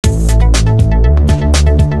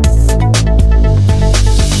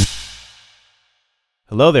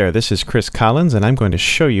Hello there, this is Chris Collins, and I'm going to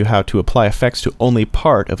show you how to apply effects to only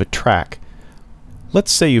part of a track.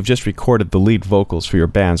 Let's say you've just recorded the lead vocals for your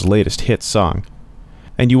band's latest hit song,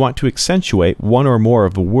 and you want to accentuate one or more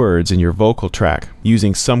of the words in your vocal track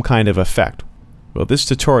using some kind of effect. Well, this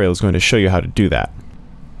tutorial is going to show you how to do that.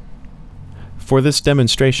 For this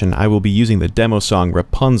demonstration, I will be using the demo song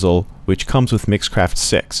Rapunzel, which comes with Mixcraft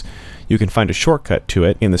 6. You can find a shortcut to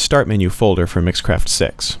it in the Start menu folder for Mixcraft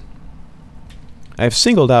 6. I have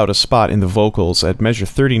singled out a spot in the vocals at measure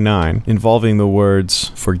 39 involving the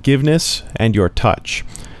words forgiveness and your touch.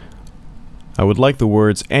 I would like the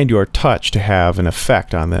words and your touch to have an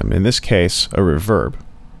effect on them, in this case, a reverb.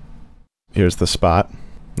 Here's the spot.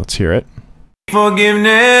 Let's hear it.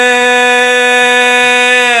 Forgiveness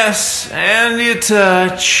and your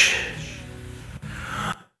touch.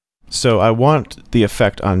 So I want the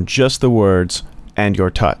effect on just the words and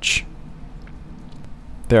your touch.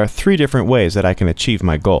 There are three different ways that I can achieve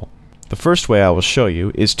my goal. The first way I will show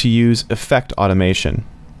you is to use effect automation.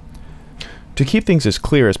 To keep things as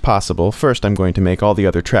clear as possible, first I'm going to make all the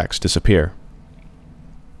other tracks disappear.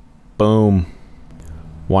 Boom.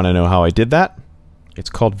 Want to know how I did that? It's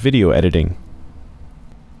called video editing.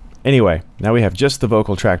 Anyway, now we have just the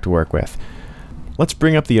vocal track to work with. Let's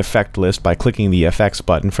bring up the effect list by clicking the FX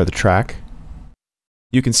button for the track.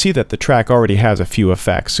 You can see that the track already has a few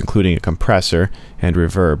effects, including a compressor and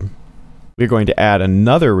reverb. We're going to add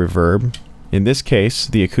another reverb, in this case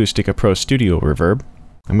the Acoustica Pro Studio reverb.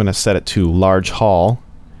 I'm going to set it to large hall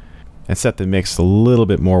and set the mix a little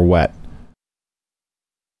bit more wet.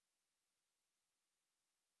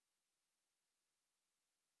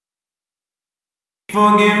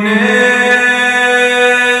 Forgiveness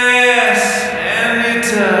and your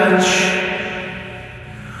touch.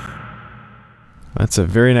 That's a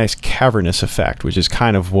very nice cavernous effect, which is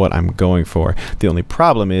kind of what I'm going for. The only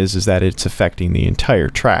problem is that it's affecting the entire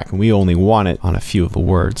track, and we only want it on a few of the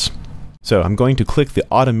words. So I'm going to click the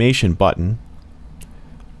automation button,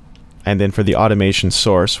 and then for the automation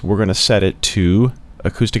source, we're going to set it to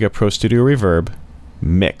Acoustica Pro Studio Reverb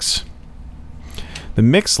Mix. The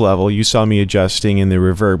mix level you saw me adjusting in the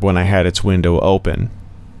reverb when I had its window open.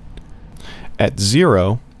 At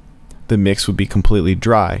 0, the mix would be completely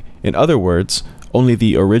dry. In other words, only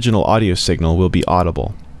the original audio signal will be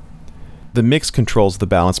audible. The mix controls the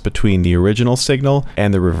balance between the original signal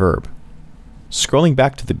and the reverb. Scrolling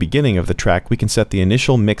back to the beginning of the track, we can set the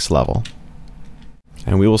initial mix level.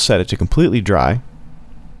 And we will set it to completely dry.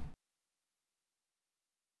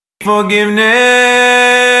 Forgiveness.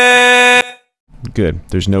 Good.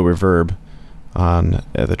 There's no reverb on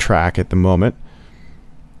the track at the moment.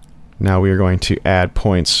 Now we are going to add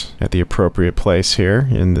points at the appropriate place here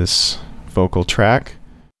in this vocal track.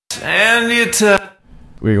 And your touch.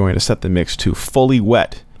 We're going to set the mix to fully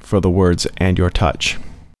wet for the words and your touch.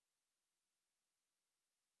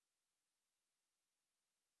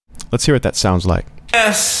 Let's hear what that sounds like.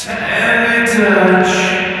 Yes, and your touch.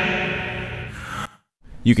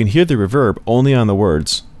 You can hear the reverb only on the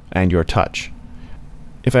words and your touch.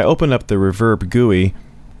 If I open up the reverb GUI,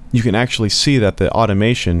 you can actually see that the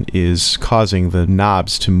automation is causing the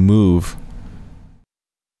knobs to move.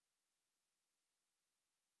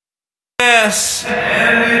 Yes,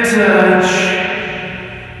 and your touch.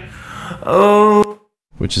 Oh.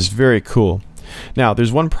 Which is very cool. Now,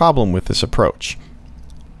 there's one problem with this approach.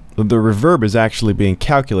 The reverb is actually being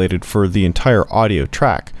calculated for the entire audio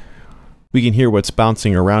track. We can hear what's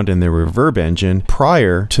bouncing around in the reverb engine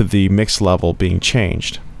prior to the mix level being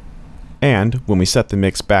changed. And when we set the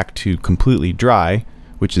mix back to completely dry,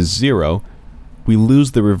 which is 0, we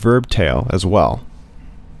lose the reverb tail as well.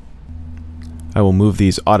 I will move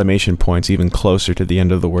these automation points even closer to the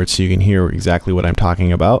end of the word so you can hear exactly what I'm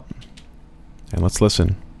talking about. And let's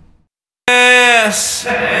listen. Yes,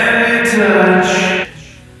 and your touch.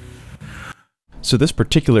 So this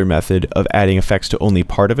particular method of adding effects to only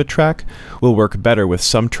part of a track will work better with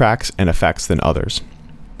some tracks and effects than others.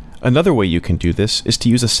 Another way you can do this is to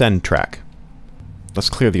use a send track. Let's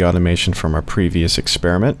clear the automation from our previous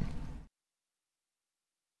experiment.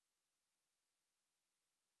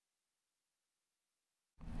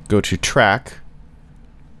 Go to Track,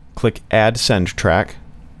 click Add Send Track,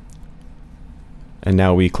 and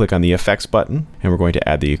now we click on the Effects button, and we're going to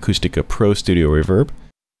add the Acoustica Pro Studio Reverb.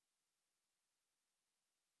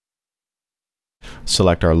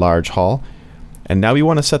 Select our large hall, and now we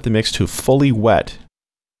want to set the mix to fully wet.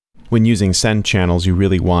 When using send channels, you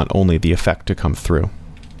really want only the effect to come through.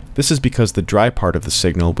 This is because the dry part of the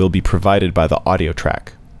signal will be provided by the audio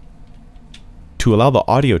track. To allow the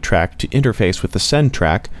audio track to interface with the send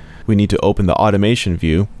track, we need to open the automation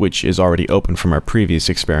view, which is already open from our previous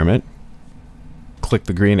experiment. Click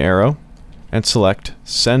the green arrow and select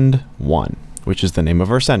Send 1, which is the name of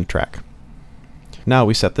our send track. Now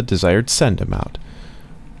we set the desired send amount.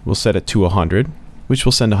 We'll set it to 100, which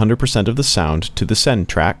will send 100% of the sound to the send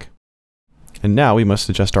track. And now we must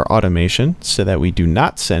adjust our automation so that we do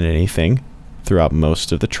not send anything throughout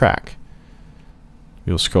most of the track.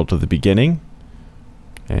 We will scroll to the beginning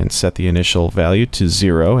and set the initial value to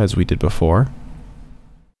 0 as we did before.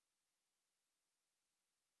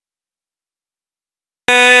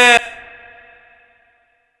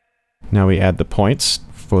 Now we add the points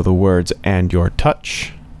for the words "and your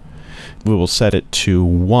touch." We will set it to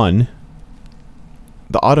 1.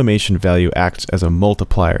 The automation value acts as a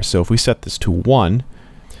multiplier, so if we set this to 1,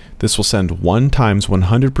 this will send 1 times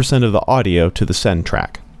 100% of the audio to the send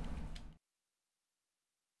track.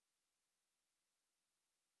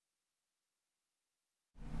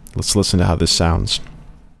 Let's listen to how this sounds.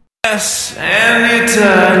 Yes, and your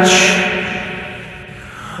touch.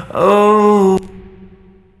 Oh.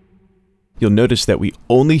 You'll notice that we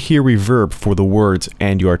only hear reverb for the words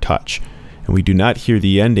 "and your touch," and we do not hear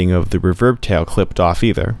the ending of the reverb tail clipped off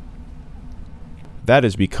either. That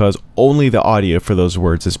is because only the audio for those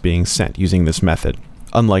words is being sent using this method,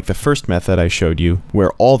 unlike the first method I showed you, where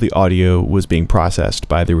all the audio was being processed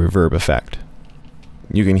by the reverb effect.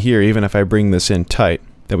 You can hear, even if I bring this in tight,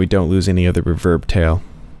 that we don't lose any of the reverb tail.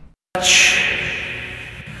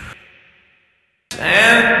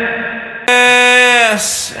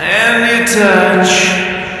 Yes, and your touch.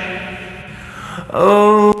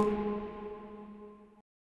 Oh.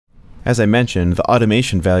 As I mentioned, the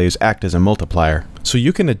automation values act as a multiplier, so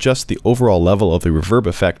you can adjust the overall level of the reverb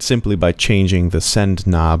effect simply by changing the send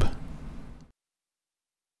knob.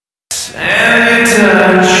 And your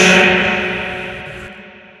touch.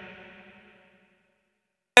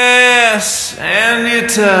 Yes, and your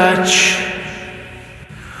touch.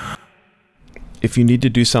 If you need to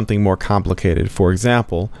do something more complicated, for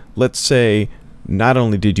example, let's say not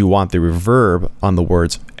only did you want the reverb on the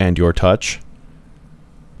words "and your touch,"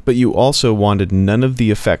 but you also wanted none of the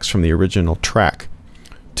effects from the original track.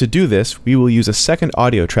 To do this, we will use a second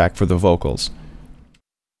audio track for the vocals.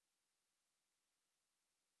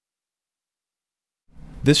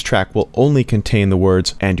 This track will only contain the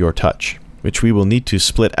words "and your touch," which we will need to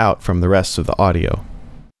split out from the rest of the audio.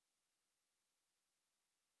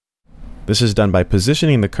 This is done by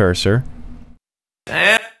positioning the cursor,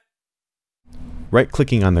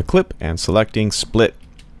 right-clicking on the clip and selecting Split.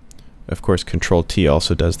 Of course, Control-T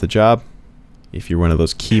also does the job, if you're one of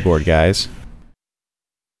those keyboard guys.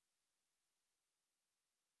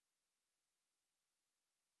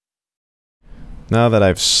 Now that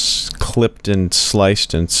I've clipped and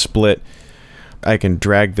sliced and split, I can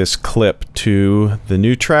drag this clip to the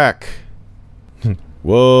new track.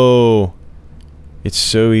 Whoa! It's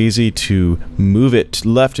so easy to move it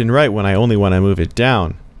left and right when I only want to move it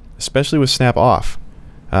down, especially with snap off.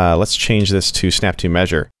 Let's change this to snap to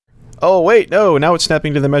measure. Oh wait, no, now it's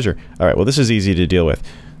snapping to the measure. Alright, well this is easy to deal with.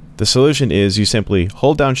 The solution is you simply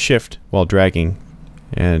hold down Shift while dragging,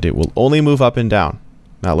 and it will only move up and down,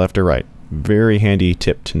 not left or right. Very handy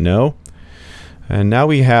tip to know. And now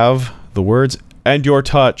we have the words "and your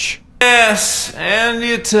touch." Yes, and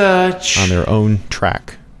your touch. On their own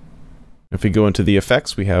track. If we go into the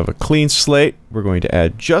effects, we have a clean slate. We're going to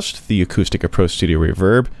add just the Acoustica Pro Studio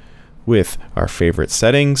Reverb with our favorite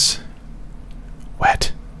settings.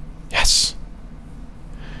 Wet. Yes.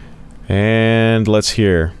 And let's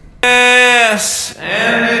hear. Yes,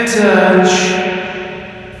 and your touch.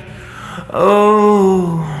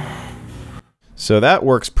 Oh. So that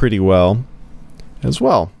works pretty well as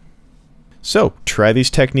well. So try these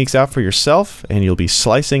techniques out for yourself and you'll be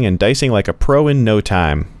slicing and dicing like a pro in no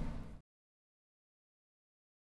time.